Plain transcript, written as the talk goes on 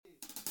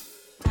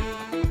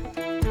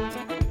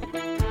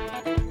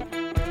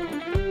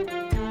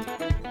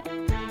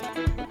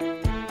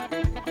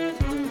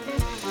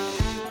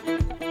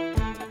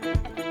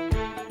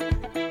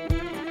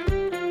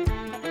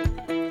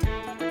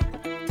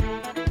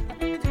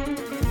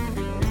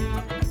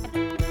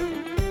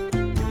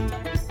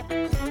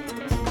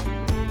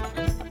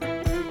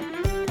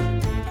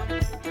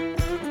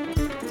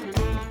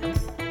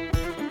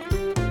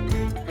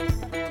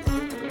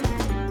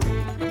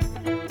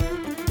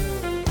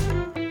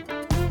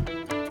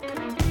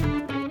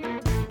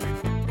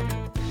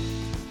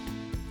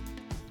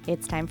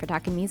It's time for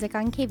Talkin' Music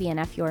on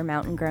KVNF, your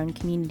mountain-grown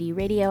community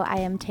radio. I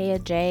am Taya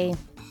Jae.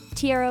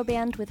 Tierro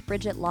Band with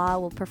Bridget Law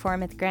will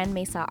perform at the Grand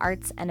Mesa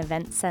Arts and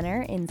Events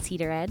Center in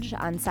Cedar Edge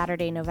on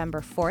Saturday,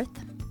 November 4th.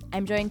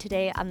 I'm joined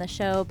today on the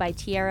show by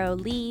Tierro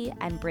Lee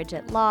and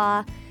Bridget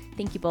Law.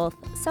 Thank you both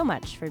so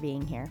much for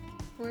being here.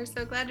 We're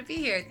so glad to be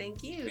here.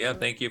 Thank you. Yeah,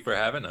 thank you for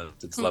having us.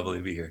 It's lovely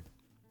to be here.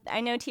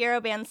 I know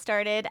Tierro Band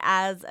started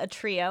as a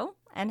trio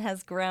and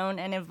has grown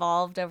and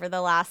evolved over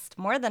the last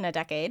more than a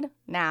decade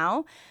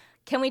now.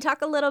 Can we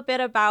talk a little bit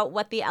about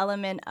what the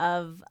element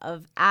of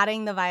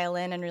adding the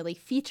violin and really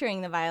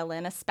featuring the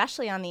violin,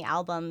 especially on the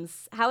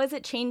albums, how has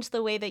it changed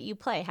the way that you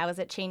play? How has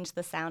it changed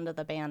the sound of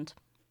the band?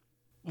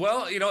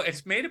 Well,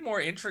 it's made it more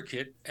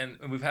intricate, and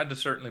we've had to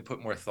certainly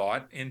put more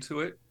thought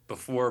into it.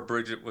 Before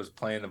Bridget was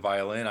playing the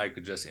violin, I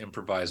could just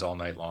improvise all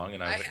night long,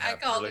 and I wouldn't have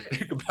to really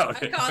think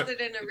about it. I called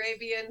it an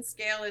Arabian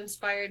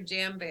scale-inspired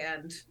jam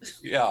band.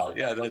 Yeah,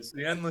 that's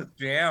the endless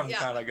jam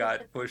kind of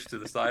got pushed to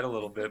the side a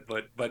little bit,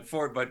 but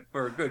for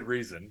a good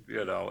reason,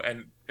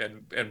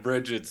 and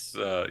Bridget's,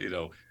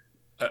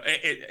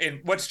 and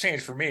what's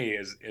changed for me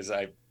is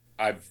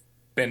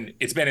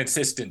it's been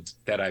insistent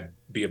that I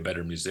be a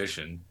better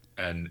musician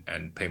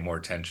and pay more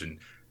attention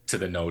to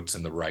the notes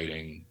and the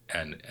writing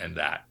and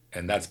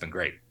that's been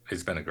great.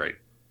 It's been a great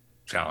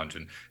challenge,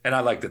 and I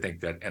like to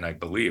think that, and I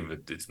believe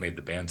it's made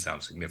the band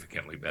sound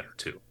significantly better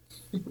too.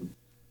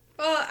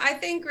 Well, I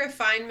think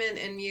refinement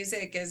in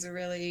music is a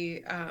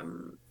really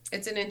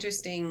it's an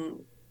interesting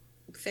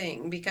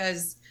thing,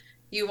 because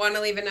you want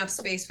to leave enough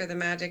space for the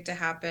magic to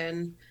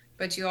happen,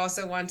 but you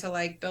also want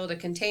to build a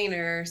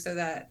container so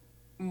that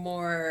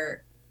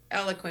more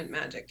eloquent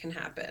magic can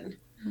happen.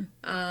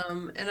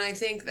 And I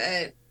think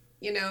that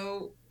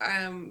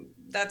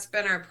that's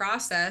been our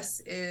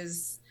process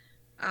is,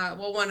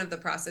 one of the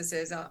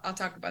processes, I'll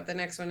talk about the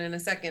next one in a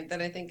second,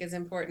 that I think is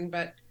important,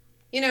 but,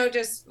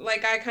 just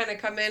I kind of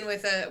come in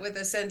with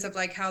a sense of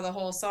how the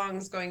whole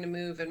song's going to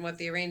move and what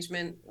the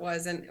arrangement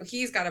was. And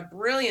he's got a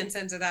brilliant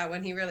sense of that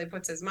when he really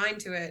puts his mind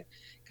to it,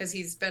 because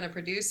he's been a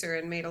producer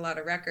and made a lot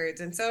of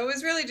records. And so it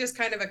was really just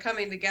kind of a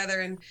coming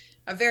together and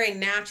a very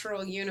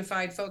natural,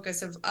 unified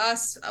focus of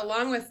us,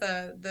 along with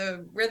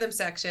the rhythm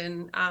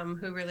section,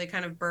 who really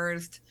kind of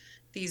birthed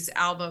these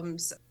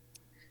albums,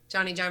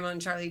 Johnny Jaimo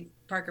and Charlie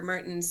Parker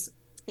Mertens.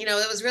 It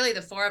was really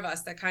the four of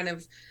us that kind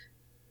of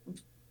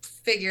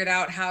figured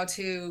out how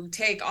to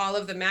take all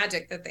of the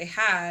magic that they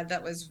had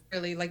that was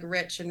really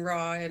rich and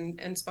raw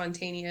and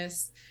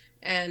spontaneous,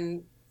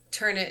 and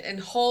turn it and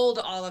hold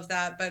all of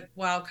that, but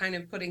while kind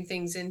of putting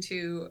things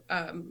into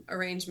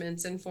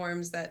arrangements and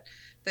forms that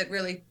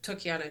really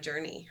took you on a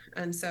journey.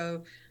 And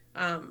so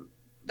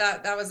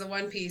that was the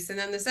one piece. And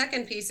then the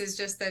second piece is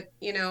just that,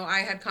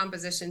 I had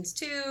compositions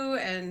too,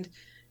 and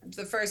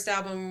the first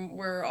album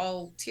were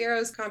all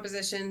Tierro's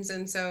compositions.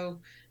 And so,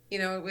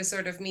 it was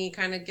sort of me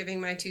kind of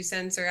giving my 2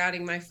 cents or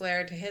adding my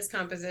flair to his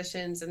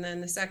compositions. And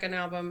then the second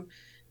album,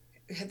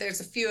 there's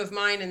a few of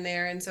mine in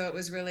there. And so it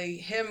was really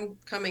him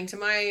coming to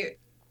my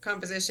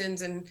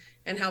compositions and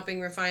helping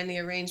refine the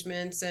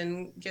arrangements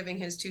and giving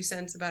his 2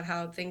 cents about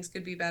how things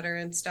could be better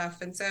and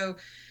stuff. And so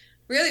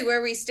really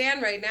where we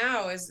stand right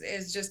now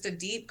is just a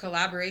deep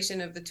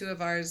collaboration of the two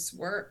of ours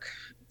work,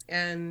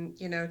 and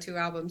 2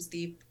 albums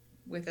deep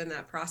within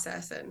that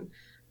process. And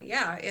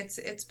yeah,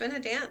 it's been a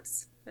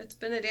dance. It's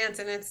been a dance,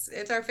 and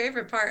it's our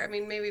favorite part. I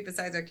mean, maybe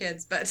besides our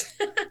kids, but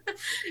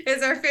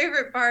it's our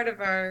favorite part of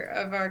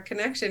our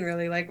connection,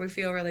 really. We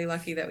feel really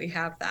lucky that we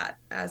have that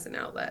as an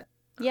outlet.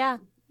 Yeah,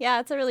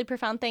 it's a really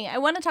profound thing. I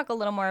want to talk a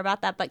little more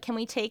about that, but can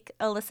we take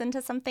a listen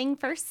to something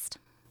first?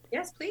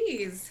 Yes,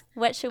 please.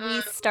 What should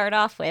we start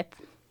off with?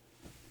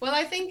 Well,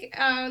 I think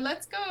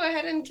let's go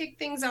ahead and kick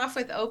things off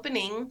with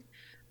Opening.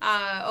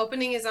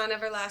 Opening is on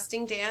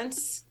Everlasting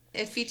Dance.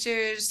 It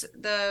features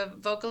the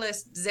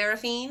vocalist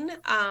Zeraphine.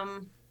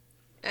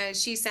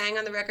 She sang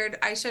on the record.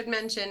 I should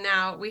mention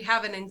now, we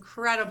have an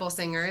incredible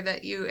singer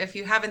that if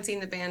you haven't seen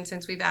the band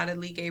since we've added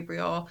Lee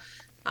Gabriel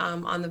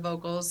on the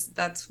vocals,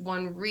 that's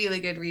one really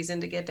good reason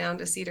to get down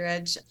to Cedar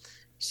Edge.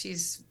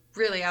 She's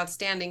really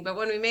outstanding. But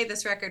when we made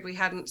this record, we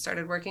hadn't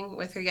started working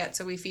with her yet,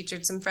 so we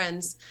featured some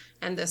friends,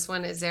 and this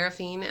one is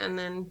Zeraphine. And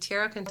then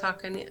Tierro can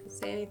talk and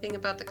say anything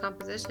about the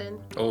composition.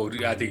 Oh,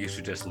 I think you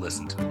should just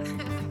listen to it.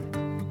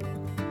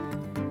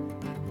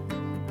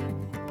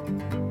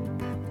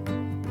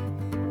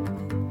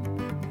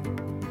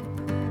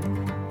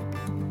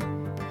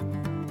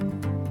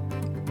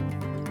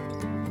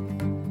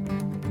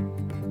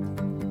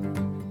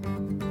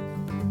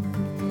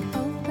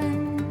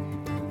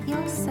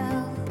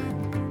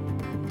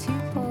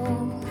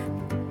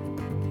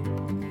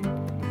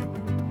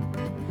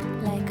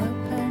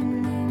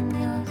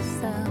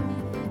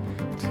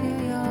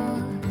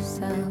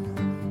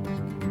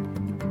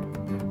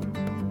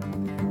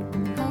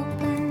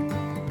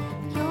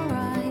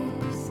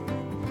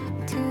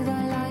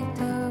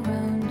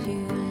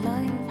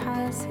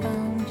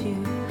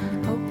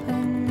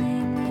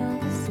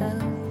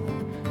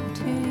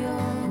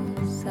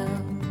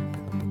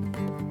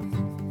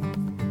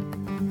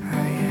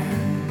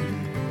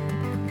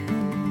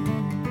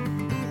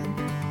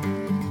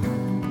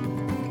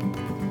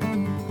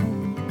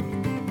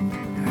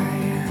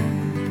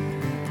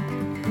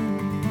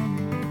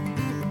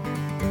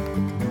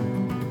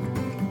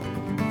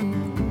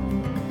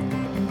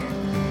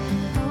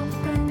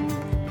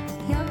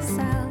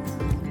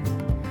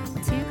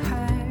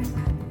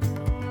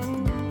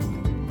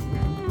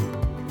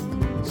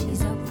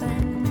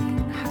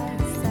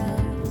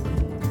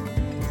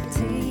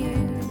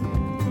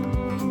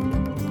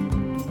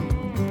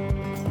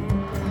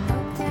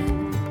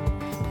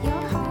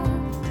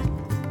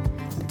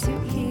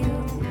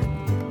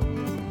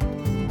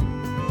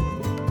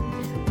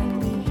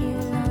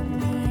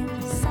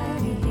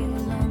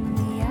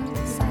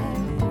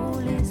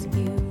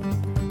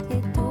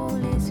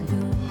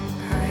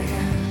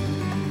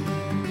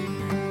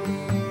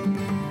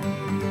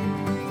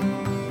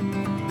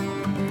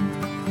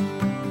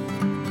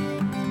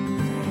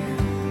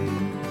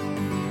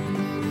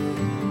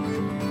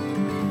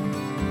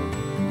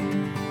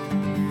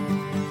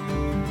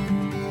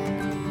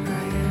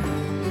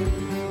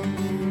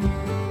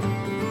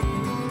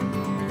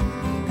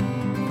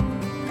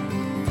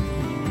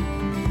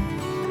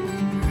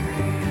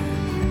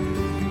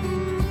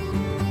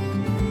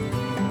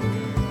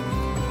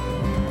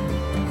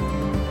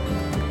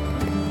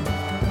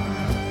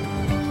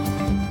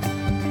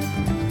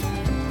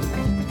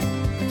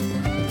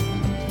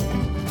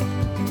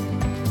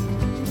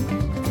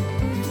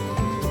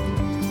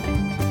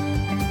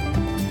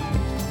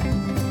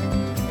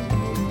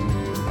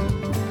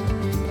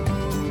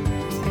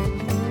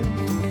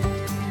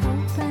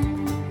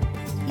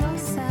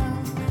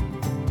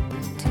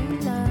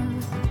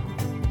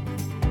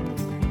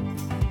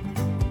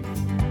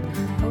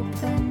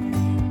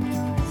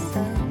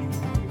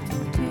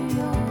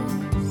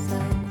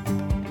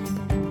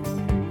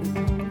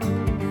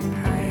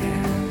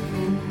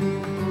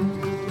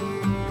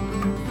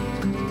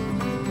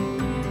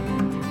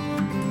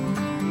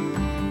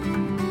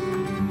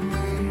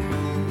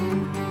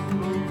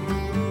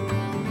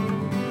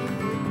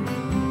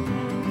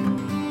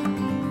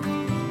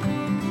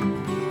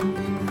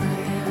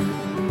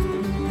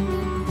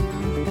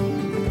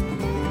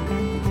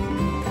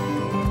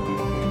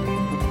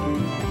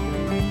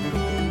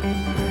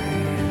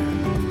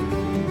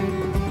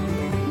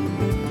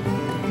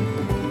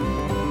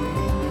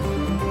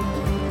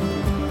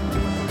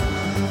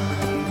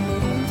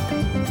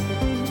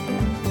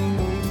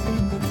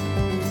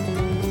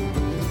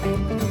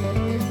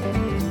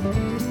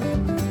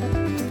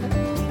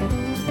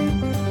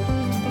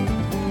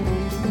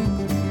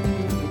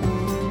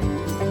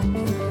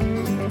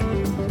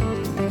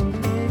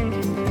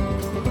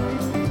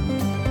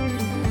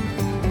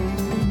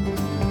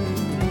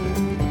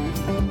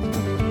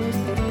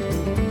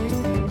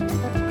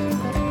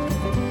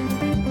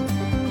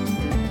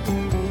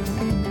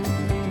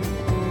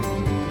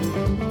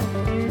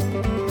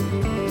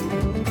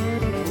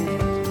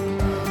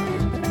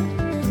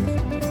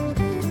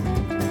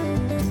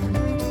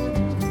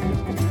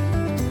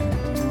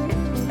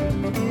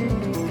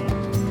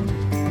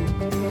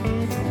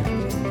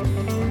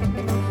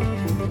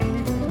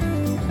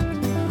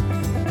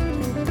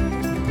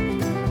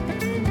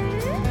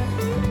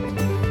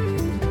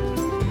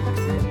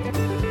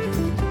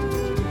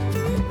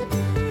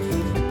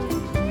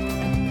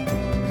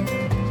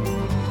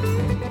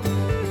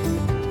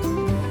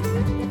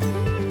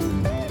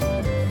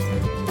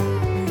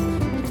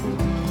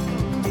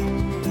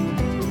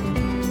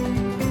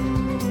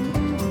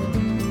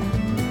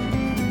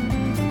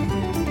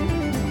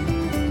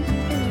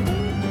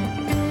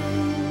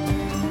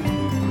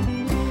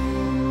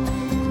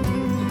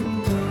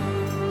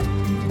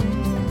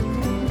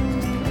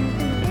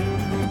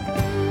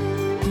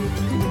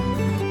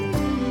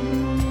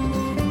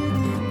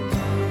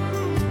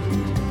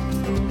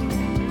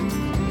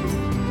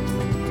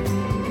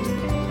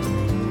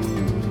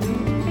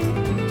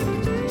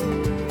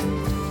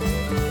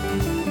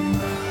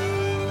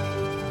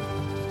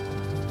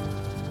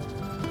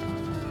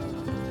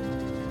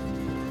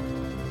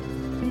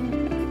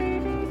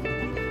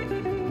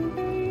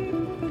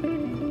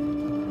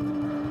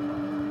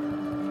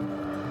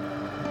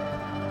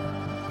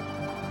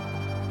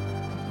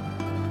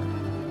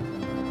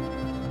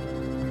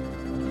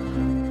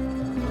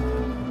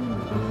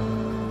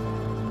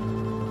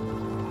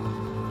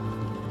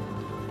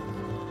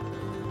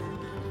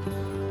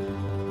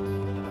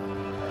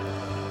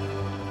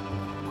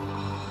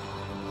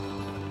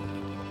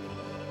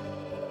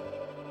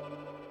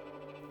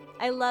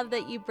 I love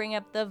that you bring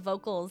up the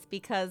vocals,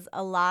 because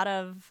a lot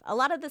of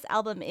this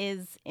album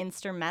is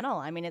instrumental.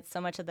 I mean, it's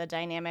so much of the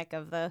dynamic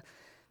of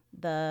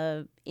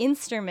the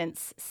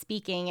instruments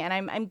speaking, and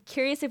I'm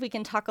curious if we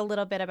can talk a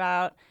little bit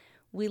about,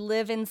 we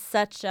live in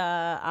such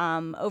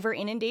a over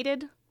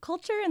inundated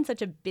culture and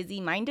such a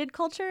busy-minded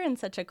culture and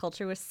such a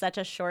culture with such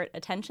a short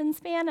attention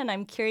span, and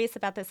I'm curious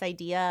about this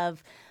idea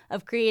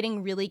of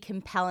creating really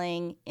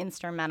compelling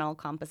instrumental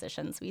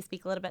compositions. Will you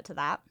speak a little bit to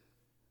that?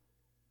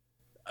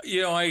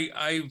 You know,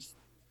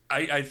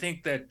 I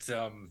think that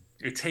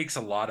it takes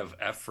a lot of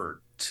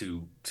effort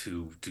to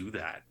do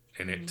that,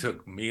 and it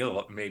took me a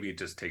lot. Maybe it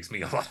just takes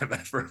me a lot of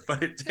effort,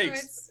 but it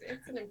takes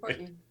it's an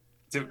important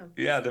to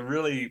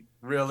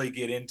really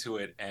get into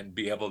it and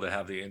be able to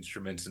have the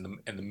instruments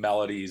and the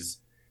melodies.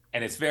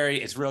 And it's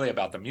really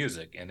about the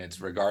music, and it's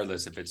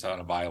regardless if it's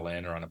on a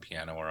violin or on a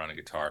piano or on a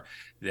guitar,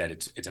 that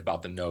it's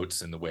about the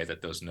notes and the way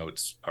that those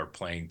notes are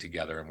playing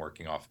together and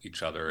working off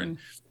each other,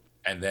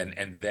 and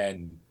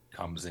then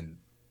comes in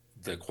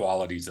the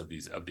qualities of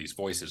these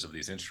voices of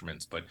these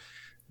instruments. But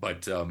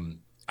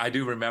I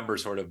do remember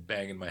sort of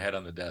banging my head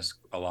on the desk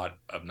a lot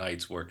of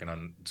nights working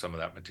on some of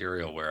that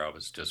material, where I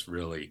was just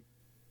really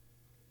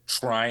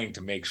trying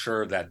to make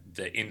sure that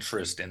the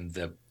interest and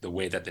the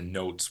way that the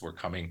notes were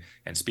coming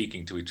and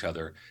speaking to each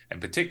other and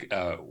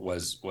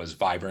was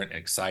vibrant and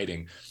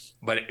exciting.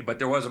 But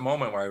there was a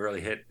moment where I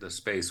really hit the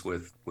space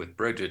with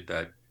Bridget,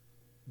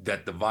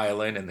 that the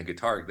violin and the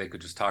guitar, they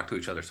could just talk to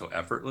each other so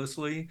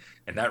effortlessly,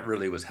 and that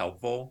really was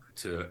helpful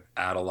to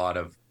add a lot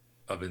of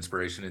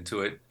inspiration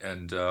into it.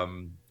 And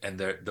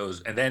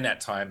then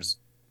at times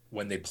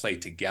when they play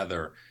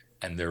together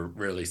and they're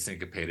really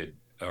syncopated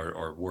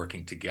or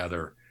working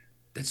together,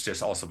 it's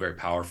just also very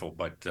powerful.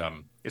 But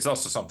it's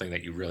also something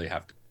that you really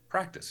have to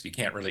practice. You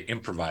can't really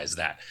improvise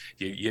that.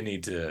 You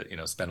need to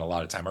spend a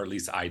lot of time, or at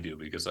least I do,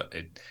 because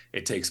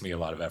it takes me a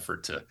lot of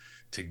effort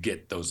to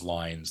get those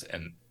lines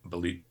and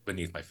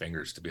beneath my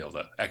fingers to be able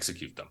to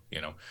execute them.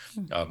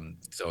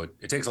 So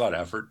it takes a lot of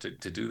effort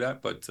to do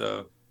that. But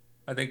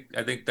I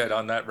think that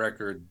on that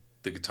record,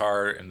 the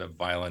guitar and the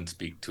violin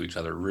speak to each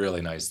other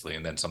really nicely,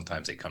 and then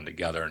sometimes they come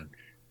together and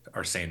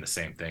are saying the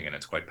same thing, and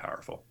it's quite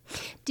powerful.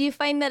 Do you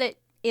find that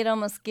it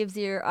almost gives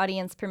your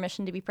audience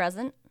permission to be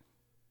present?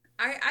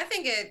 I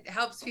think it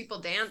helps people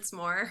dance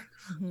more,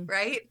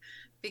 right?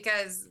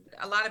 Because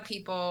a lot of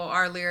people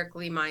are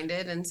lyrically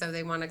minded, and so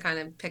they want to kind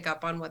of pick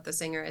up on what the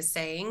singer is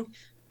saying,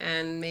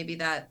 and maybe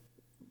that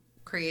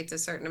creates a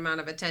certain amount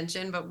of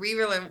attention. But we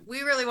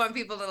really want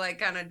people to like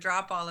kind of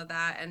drop all of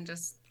that and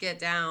just get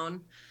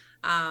down,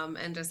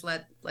 and just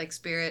let the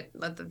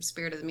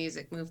spirit of the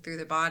music move through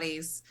their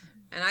bodies.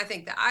 And I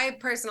think that I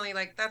personally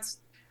that's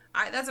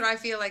what I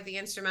feel like the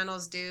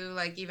instrumentals do,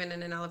 like even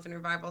in an Elephant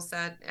Revival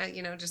set,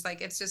 just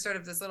like, it's just sort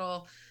of this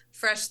little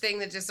fresh thing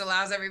that just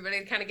allows everybody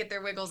to kind of get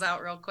their wiggles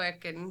out real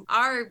quick. And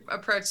our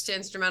approach to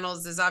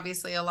instrumentals is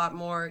obviously a lot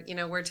more,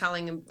 we're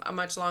telling a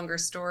much longer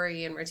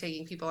story, and we're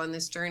taking people on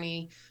this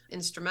journey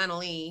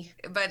instrumentally.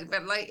 But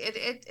like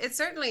it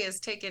certainly has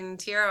taken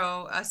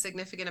Tierro a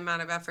significant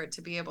amount of effort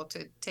to be able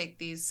to take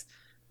these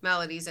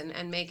melodies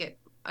and make it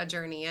a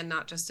journey and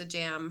not just a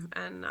jam.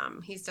 And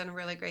he's done a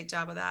really great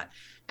job of that.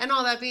 And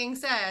all that being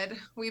said,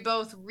 we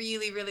both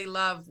really, really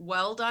love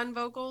well done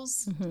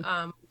vocals,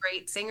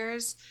 great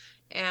singers,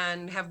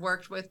 and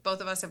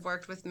both of us have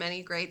worked with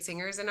many great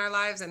singers in our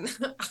lives. And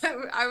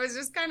I was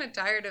just kind of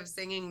tired of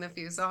singing the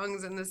few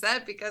songs in the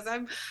set, because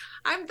that's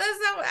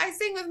not what I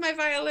sing with my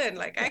violin.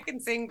 Like, I can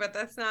sing, but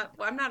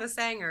I'm not a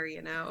singer,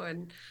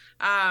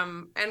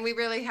 and we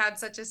really had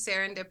such a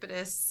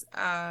serendipitous,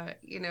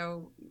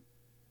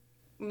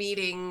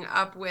 meeting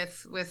up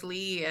with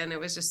Lee, and it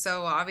was just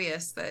so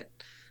obvious that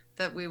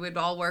we would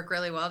all work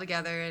really well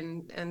together,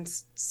 and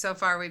so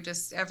far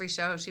every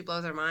show she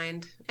blows our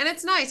mind. And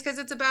it's nice because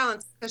it's a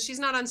balance, because she's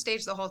not on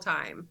stage the whole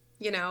time.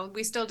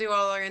 We still do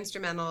all our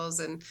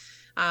instrumentals, and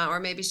or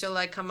maybe she'll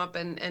like come up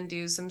and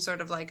do some sort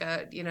of like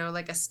a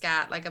like a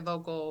scat, like a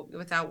vocal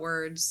without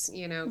words,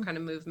 kind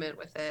of movement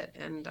with it.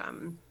 And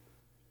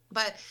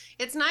but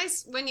it's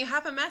nice when you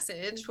have a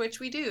message, which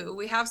we do.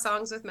 We have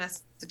songs with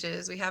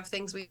messages. We have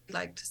things we'd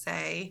like to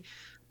say.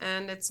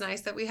 And it's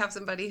nice that we have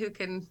somebody who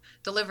can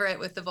deliver it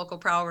with the vocal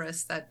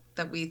prowess that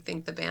we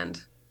think the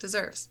band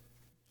deserves.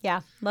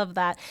 Yeah, love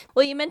that.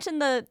 Well, you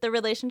mentioned the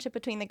relationship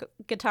between the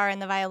guitar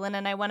and the violin,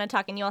 and I want to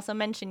talk, and you also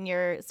mentioned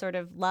your sort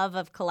of love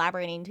of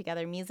collaborating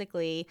together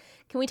musically.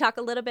 Can we talk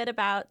a little bit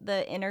about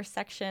the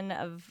intersection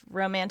of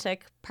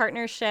romantic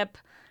partnership,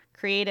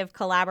 creative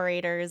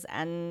collaborators,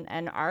 and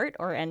art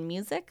and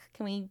music?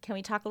 Can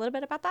we talk a little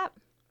bit about that?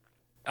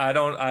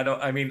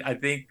 I mean, I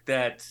think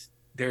that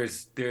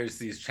there's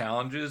these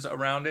challenges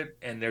around it,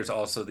 and there's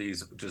also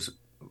these just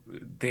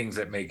things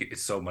that make it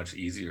so much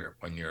easier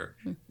when you're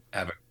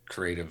have a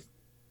creative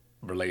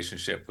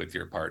relationship with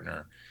your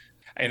partner.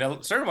 In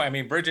a certain way, I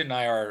mean, Bridget and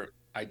I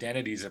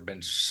identities have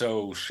been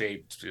so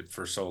shaped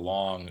for so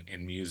long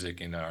in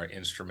music and our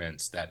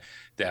instruments that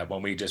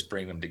when we just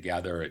bring them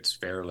together, it's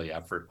fairly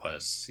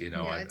effortless.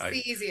 Yeah, it's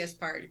the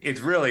easiest part. It's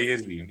really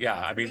easy. Yeah,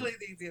 I mean, really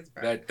the easiest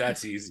part.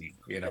 That's easy.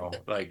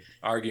 Like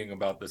arguing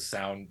about the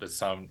set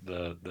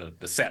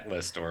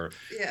list or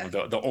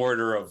the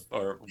order of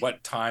or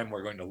what time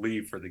we're going to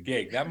leave for the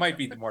gig. That might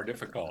be more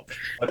difficult,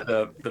 but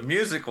the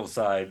musical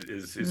side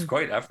is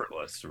quite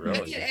effortless,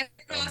 really.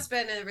 It's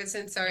been ever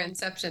since our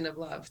inception of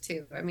love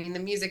too. I mean,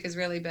 the music has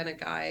really been a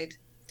guide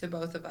to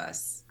both of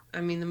us. I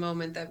mean, the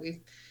moment that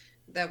we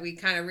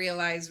kind of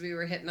realized we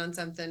were hitting on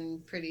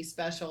something pretty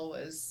special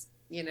was,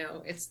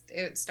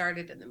 it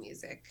started in the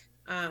music.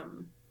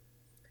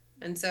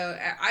 And so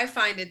I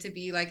find it to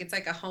be like, it's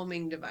like a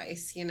homing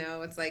device,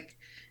 it's like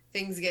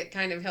things get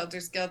kind of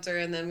helter-skelter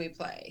and then we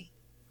play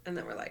and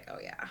then we're like, oh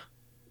yeah,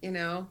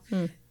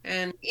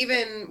 And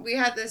even we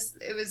had this,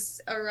 it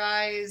was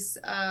Arise,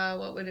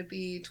 what would it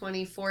be,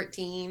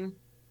 2014.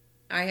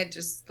 I had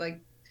just like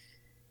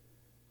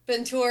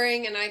been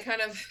touring and I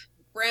kind of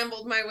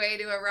rambled my way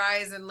to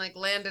Arise and like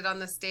landed on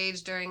the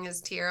stage during his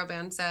Tierro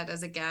band set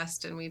as a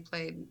guest, and we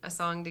played a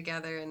song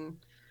together, and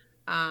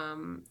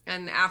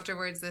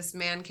afterwards this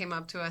man came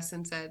up to us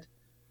and said,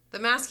 "The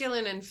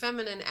masculine and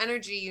feminine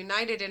energy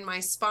united in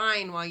my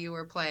spine while you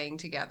were playing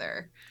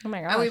together." Oh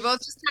my gosh. And we both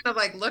just kind of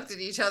like looked at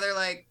each other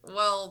like,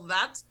 well,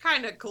 that's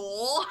kind of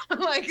cool.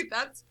 Like,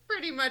 that's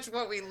pretty much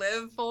what we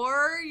live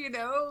for,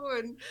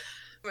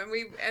 and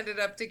we ended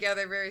up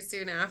together very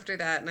soon after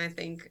that. And I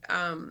think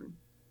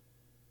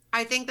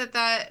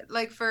that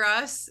like for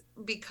us,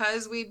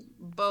 because we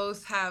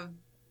both have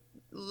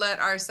let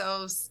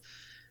ourselves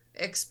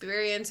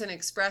experience and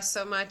express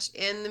so much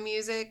in the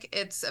music,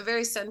 it's a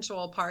very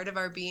sensual part of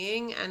our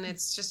being, and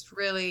it's just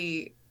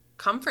really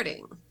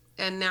comforting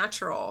and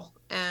natural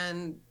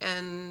and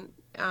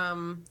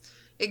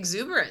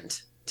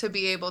exuberant to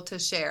be able to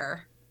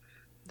share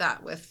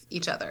that with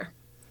each other,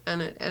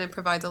 and it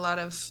provides a lot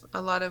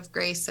of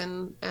grace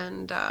and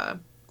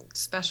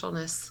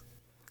specialness.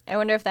 I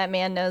wonder if that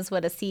man knows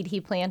what a seed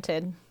he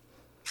planted.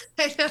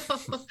 I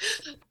know.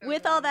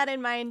 With all that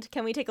in mind,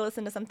 can we take a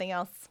listen to something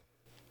else?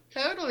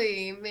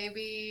 Totally.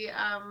 Maybe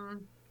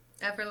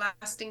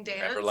Everlasting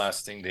Dance.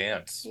 Everlasting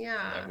Dance.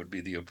 Yeah. That would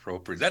be the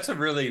appropriate. That's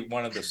really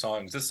one of the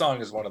songs. This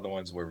song is one of the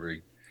ones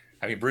where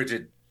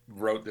Bridget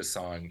wrote this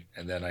song,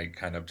 and then I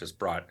kind of just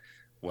brought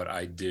what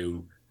I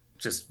do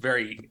just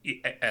very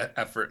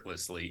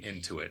effortlessly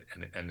into it.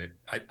 And it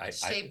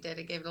shaped it.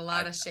 It gave it a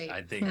lot of shape.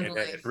 I think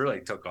it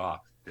really took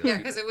off. Yeah,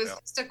 because it was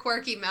just a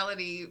quirky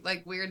melody,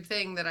 like weird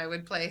thing that I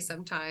would play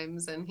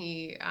sometimes, and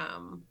he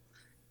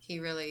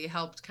really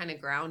helped kind of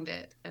ground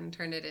it and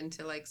turn it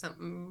into like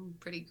something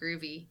pretty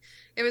groovy.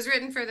 It was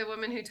written for the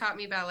woman who taught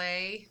me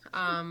ballet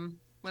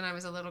when I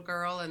was a little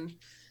girl, and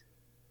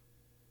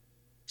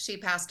she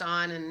passed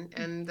on,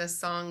 and this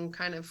song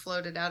kind of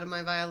floated out of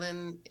my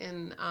violin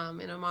in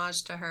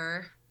homage to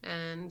her,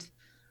 and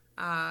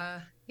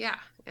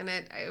and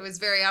it was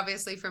very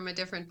obviously from a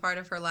different part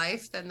of her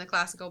life than the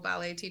classical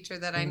ballet teacher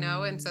that I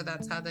know, and so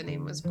that's how the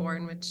name was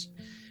born, which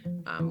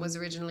was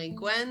originally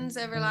Gwen's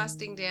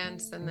Everlasting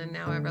Dance, and then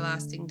now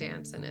Everlasting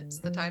Dance, and it's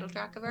the title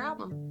track of her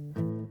album.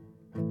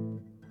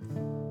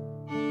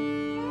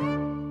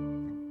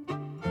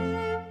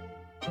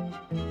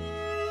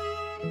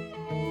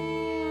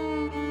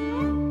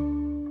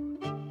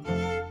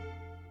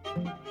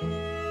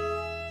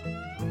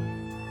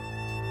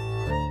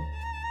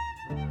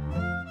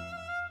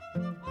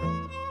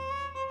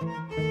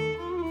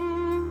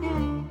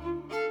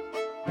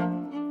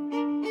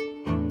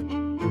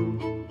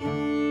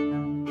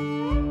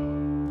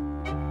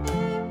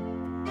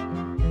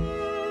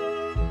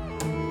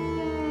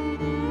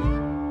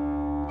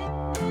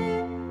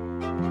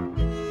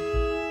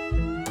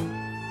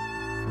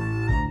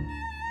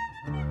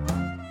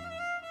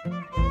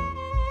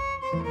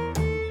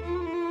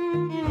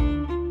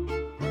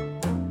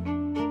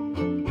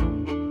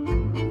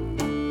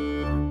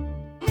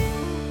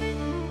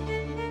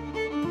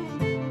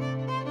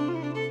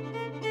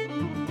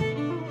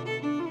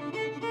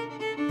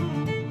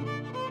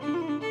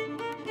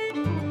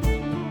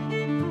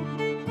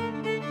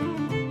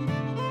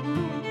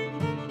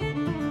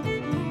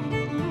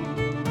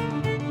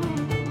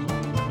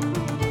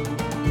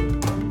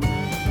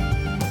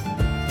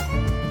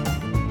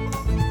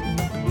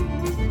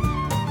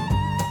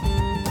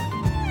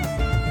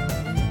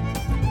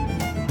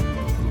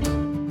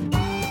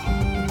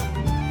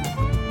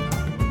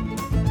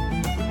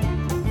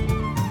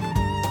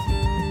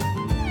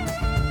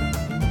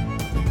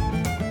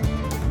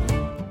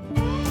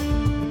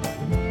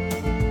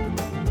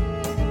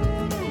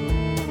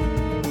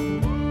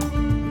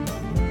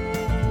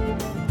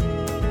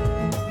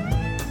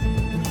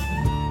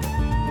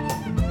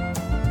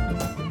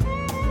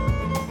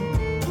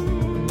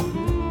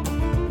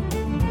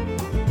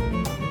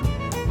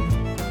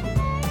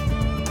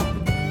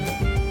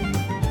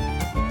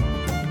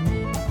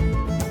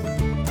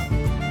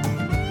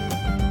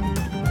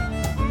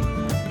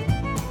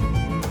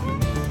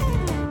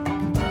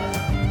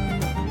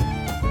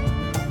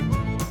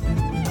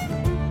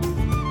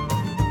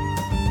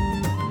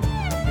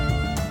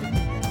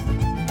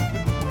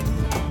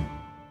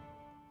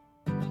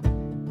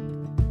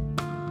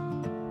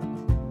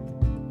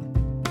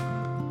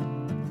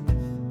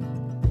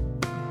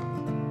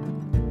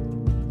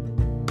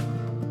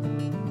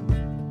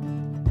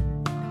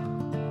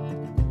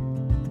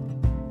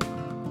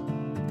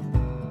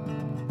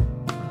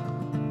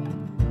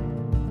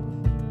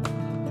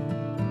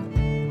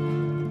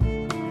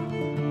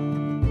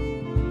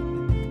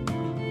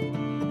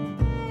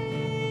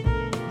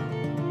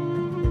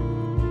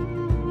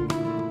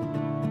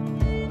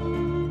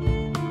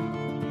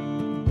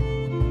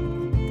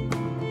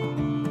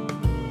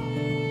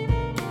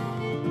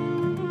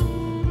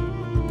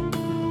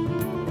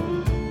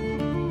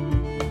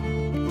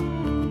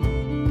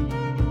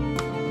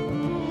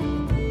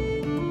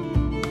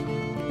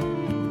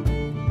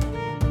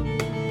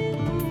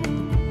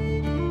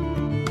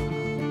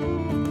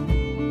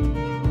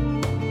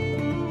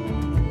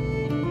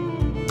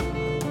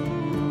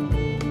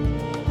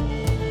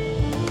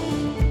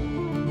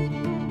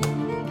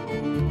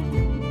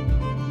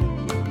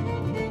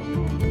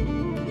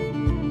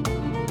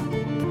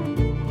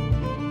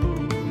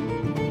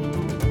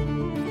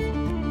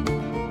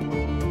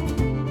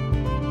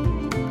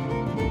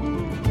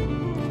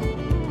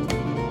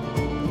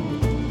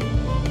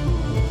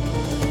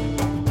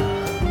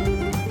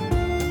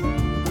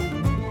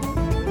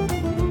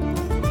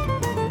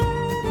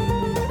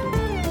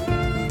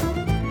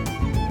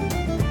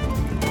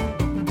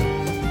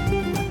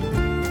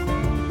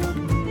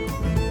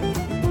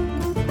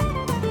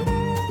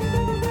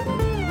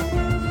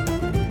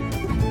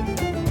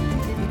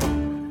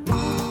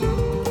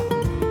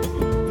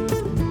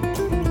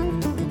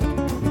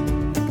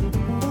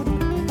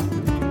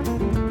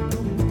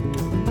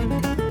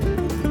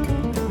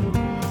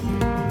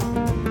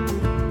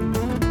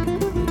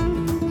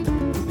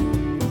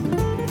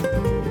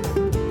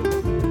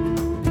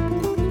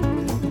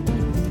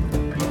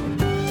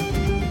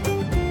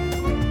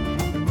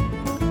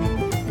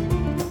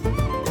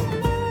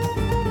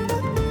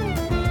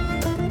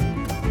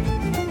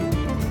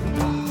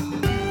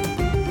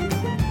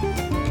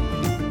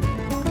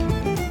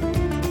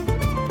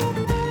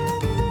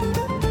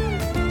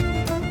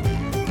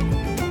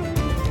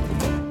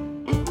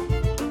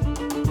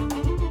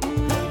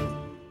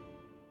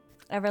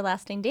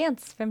 Everlasting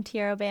Dance from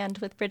Tierro Band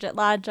with Bridget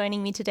Law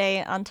joining me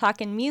today on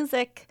Talkin'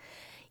 Music.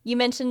 You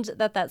mentioned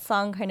that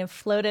song kind of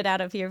floated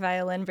out of your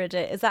violin,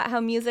 Bridget. Is that how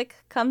music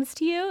comes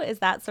to you? Is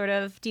that sort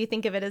of, do you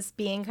think of it as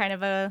being kind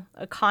of a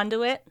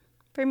conduit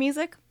for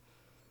music?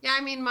 Yeah,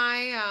 I mean,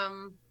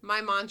 my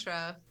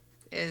mantra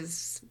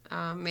is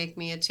make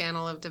me a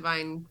channel of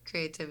divine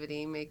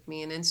creativity, make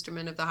me an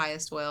instrument of the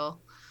highest will.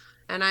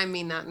 And I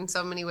mean that in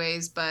so many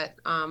ways, but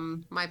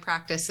my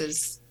practice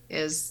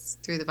is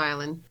through the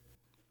violin.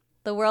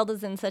 The world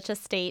is in such a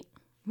state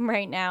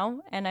right now,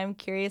 and I'm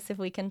curious if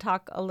we can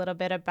talk a little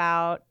bit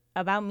about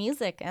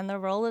music and the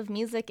role of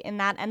music in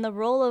that, and the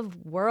role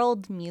of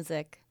world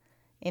music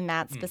in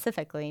that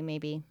specifically,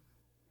 maybe.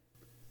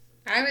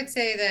 I would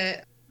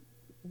say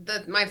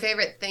that my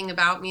favorite thing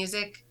about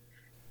music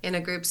in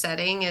a group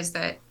setting is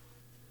that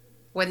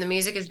when the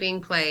music is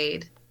being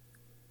played,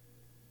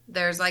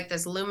 there's like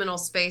this liminal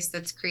space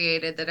that's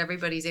created that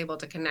everybody's able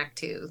to connect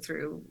to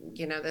through,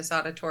 this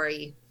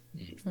auditory,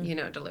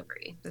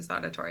 delivery, this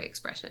auditory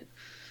expression.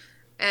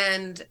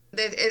 And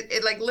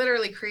it like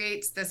literally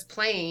creates this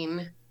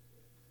plane,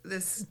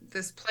 this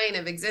plane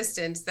of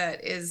existence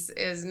that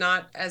is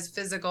not as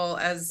physical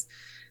as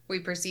we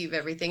perceive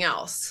everything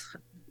else.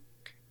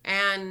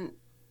 And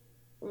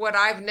what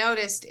I've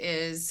noticed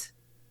is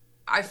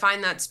I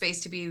find that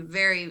space to be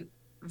very,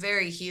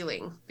 very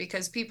healing,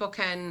 because people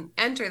can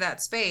enter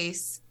that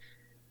space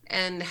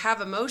and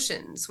have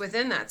emotions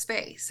within that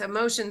space.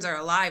 Emotions are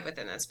alive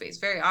within that space,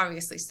 very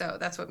obviously so.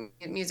 That's what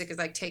music is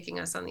like, taking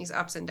us on these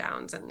ups and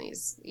downs and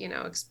these,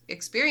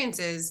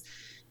 experiences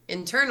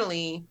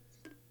internally,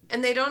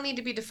 and they don't need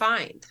to be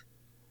defined.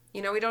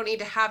 We don't need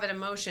to have an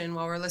emotion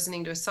while we're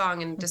listening to a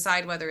song and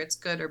decide whether it's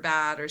good or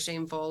bad or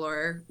shameful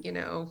or,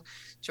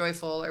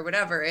 joyful or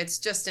whatever. It's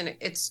just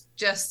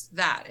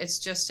that. It's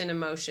just an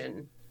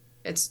emotion.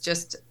 It's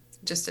just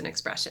an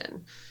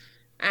expression.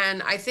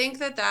 And I think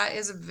that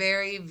is a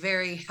very,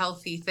 very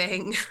healthy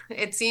thing.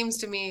 It seems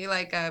to me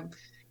like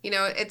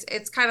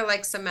it's kind of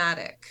like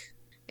somatic.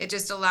 It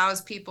just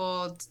allows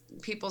people's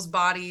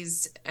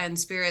bodies and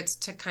spirits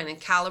to kind of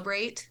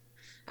calibrate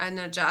and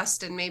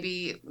adjust. And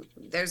maybe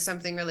there's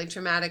something really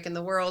traumatic in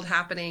the world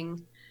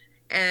happening,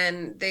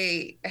 and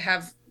they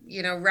have,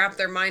 wrap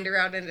their mind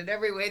around it in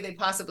every way they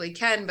possibly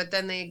can. But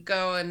then they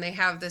go and they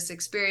have this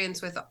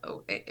experience with,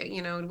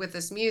 with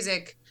this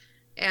music,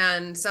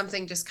 and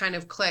something just kind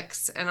of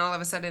clicks, and all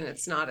of a sudden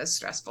it's not as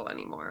stressful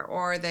anymore,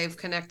 or they've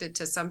connected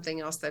to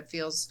something else that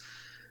feels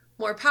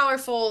more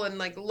powerful and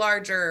like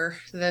larger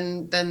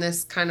than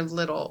this kind of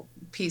little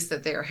piece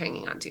that they are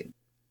hanging on to.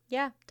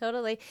 Yeah,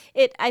 totally.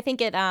 I've been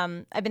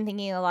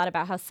thinking a lot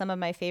about how some of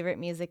my favorite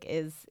music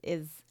is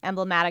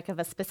emblematic of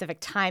a specific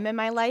time in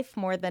my life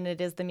more than it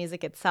is the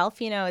music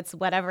itself. It's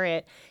whatever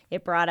it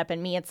brought up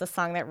in me. It's a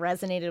song that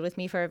resonated with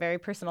me for a very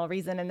personal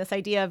reason. And this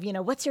idea of,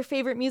 what's your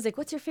favorite music?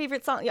 What's your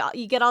favorite song?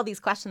 You get all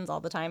these questions all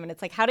the time. And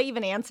it's like, how to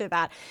even answer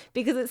that,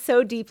 because it's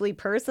so deeply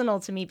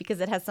personal to me,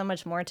 because it has so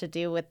much more to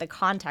do with the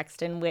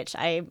context in which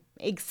I'm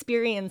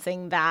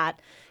experiencing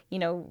that,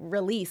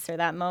 release, or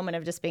that moment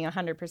of just being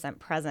 100%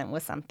 present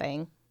with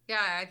something. Yeah,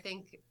 I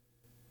think,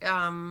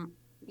 the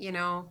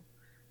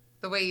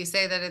way you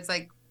say that, it's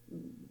like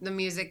the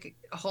music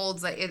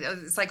holds, like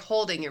it's like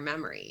holding your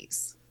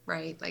memories,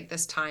 right? Like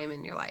this time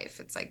in your life,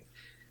 it's like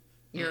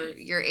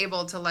you're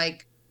able to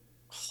like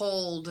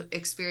hold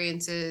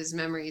experiences,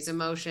 memories,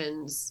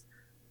 emotions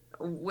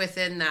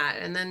within that,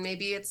 and then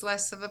maybe it's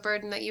less of a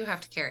burden that you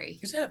have to carry.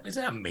 Is that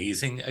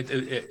amazing?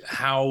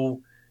 How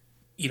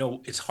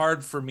it's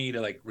hard for me to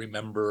like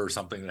remember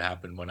something that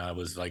happened when I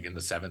was like in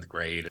the 7th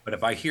grade. But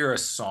if I hear a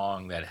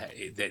song that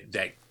it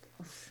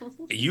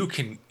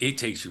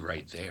takes you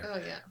right there. Oh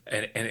yeah.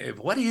 And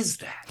what is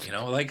that?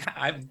 Like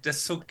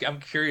I'm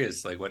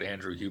curious, like what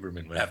Andrew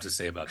Huberman would have to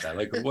say about that.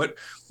 Like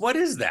what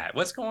is that?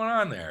 What's going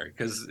on there?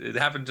 Because it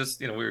happened just,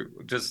 we were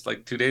just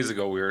like 2 days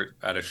ago, we were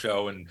at a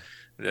show, and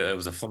it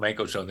was a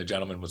flamenco show, and the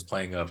gentleman was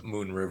playing a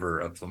Moon River,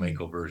 a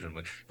flamenco version.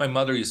 My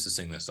mother used to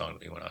sing this song to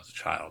me when I was a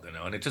child,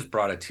 and it just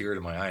brought a tear to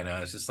my eye. And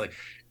I was just like,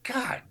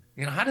 God,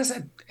 how does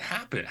that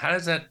happen? How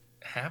does that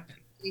happen?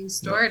 Being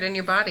stored in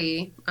your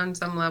body on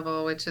some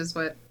level, which is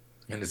what.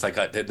 And it's like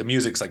the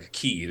music's like a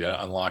key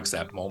that unlocks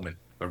that moment,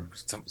 or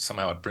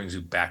somehow it brings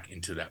you back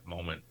into that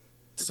moment.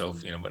 So,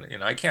 but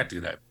I can't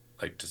do that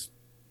like just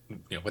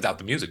without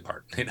the music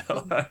part.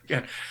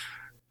 Yeah.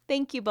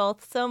 Thank you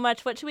both so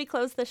much. What should we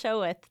close the show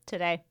with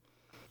today?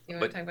 You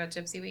want to talk about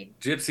Gypsy Weed?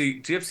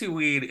 Gypsy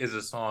Weed is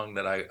a song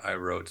that I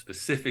wrote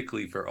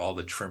specifically for all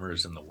the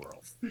trimmers in the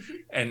world.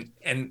 and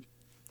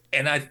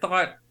I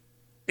thought,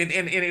 and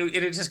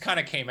it just kind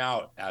of came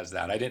out as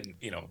that. I didn't,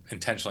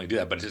 intentionally do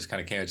that, but it just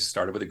kind of came. It just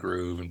started with a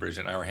groove, and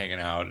Bridget and I were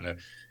hanging out,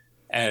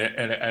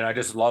 and I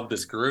just loved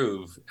this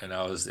groove, and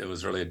it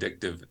was really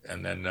addictive.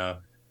 And then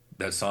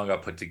that song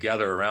got put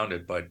together around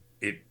it, but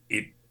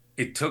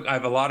it took. I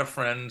have a lot of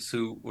friends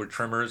who were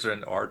trimmers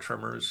and are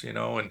trimmers,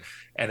 and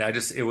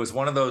it was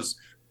one of those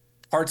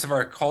parts of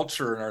our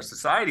culture and our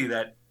society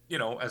that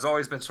has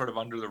always been sort of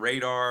under the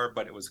radar,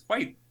 but it was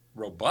quite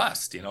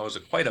robust. It was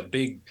quite a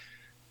big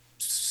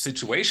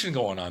situation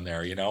going on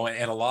there, and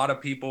a lot of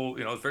people,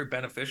 it's very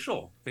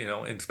beneficial,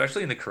 and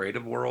especially in the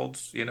creative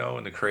worlds, in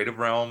the creative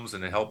realms,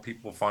 and to help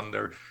people fund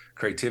their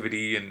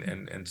creativity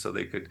and so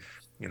they could,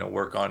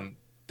 work on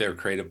their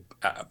creative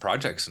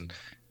projects.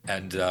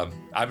 And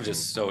I'm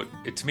just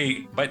to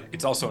me, but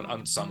it's also an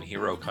unsung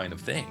hero kind of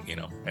thing,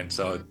 and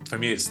so for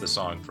me, it's the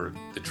song for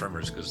the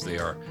Trimmers, because they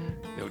are,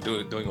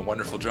 doing a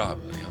wonderful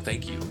job.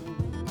 Thank you.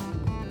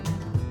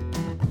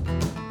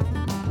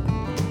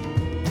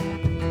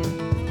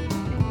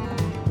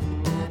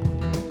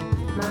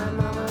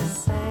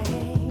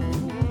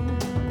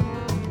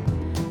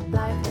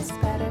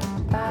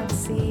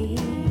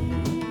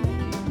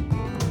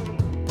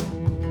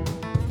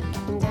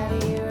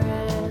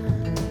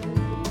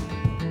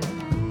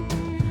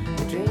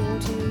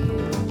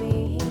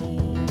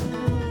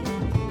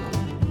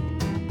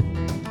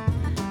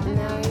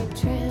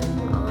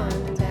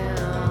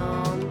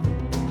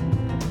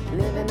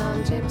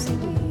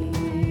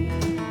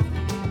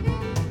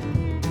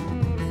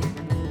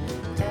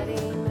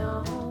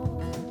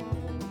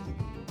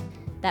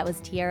 That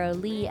was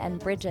Tierro Lee and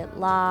Bridget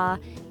Law.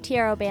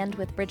 Tierro Band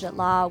with Bridget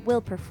Law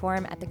will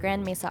perform at the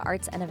Grand Mesa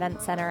Arts and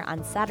Event Center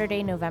on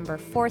Saturday, November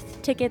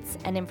 4th. Tickets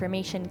and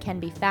information can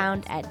be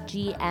found at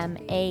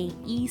gmaec.org.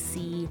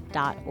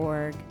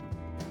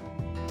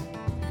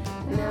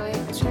 Now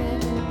you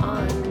trim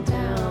on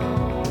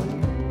down,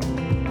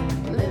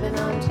 living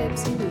on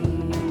gypsy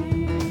weed.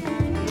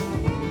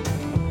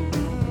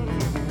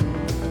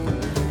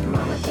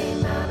 Mama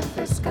came out of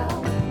Frisco,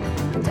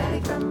 and Daddy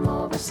from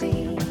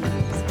overseas.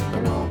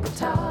 An old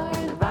guitar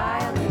and a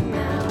violin,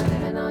 now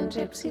living on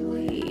gypsy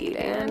weed.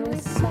 And we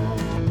saw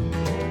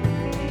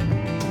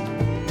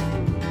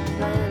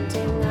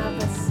planting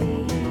of a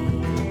seed,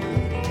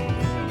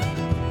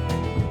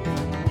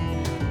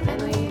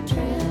 and we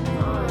trim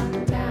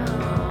on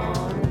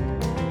down,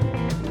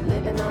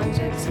 living on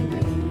gypsy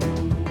weed.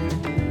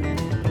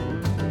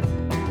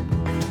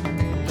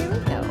 Here we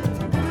go.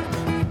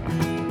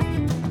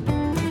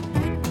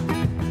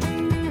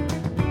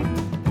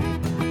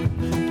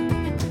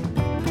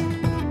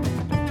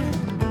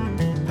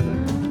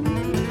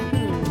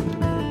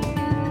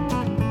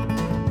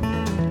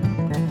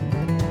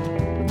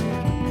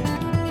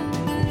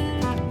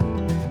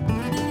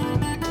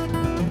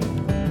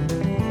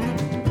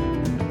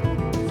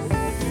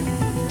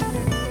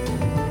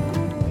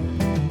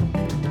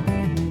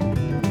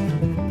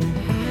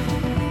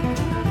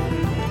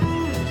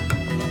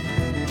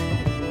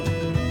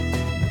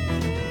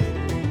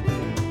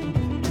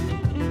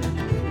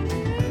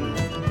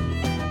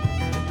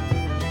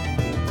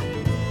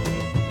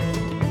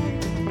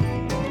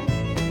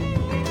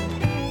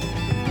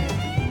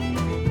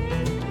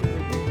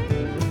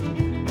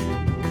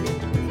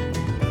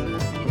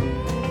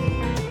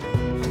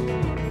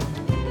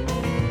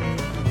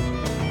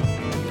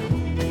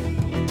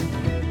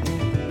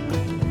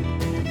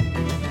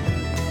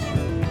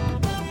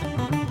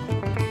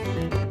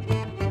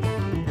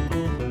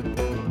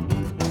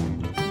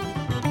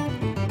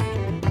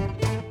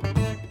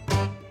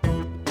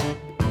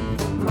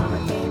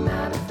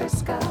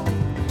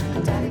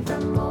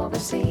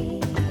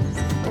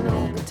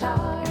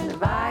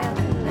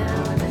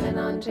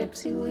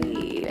 Gypsy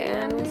weed,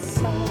 and we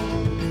saw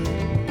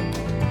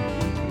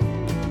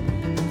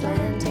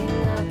planting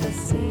of the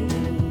seed,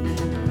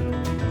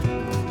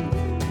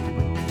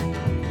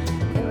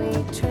 and we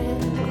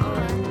trim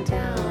on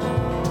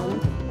down,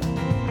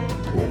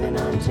 living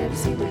on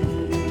gypsy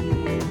weed.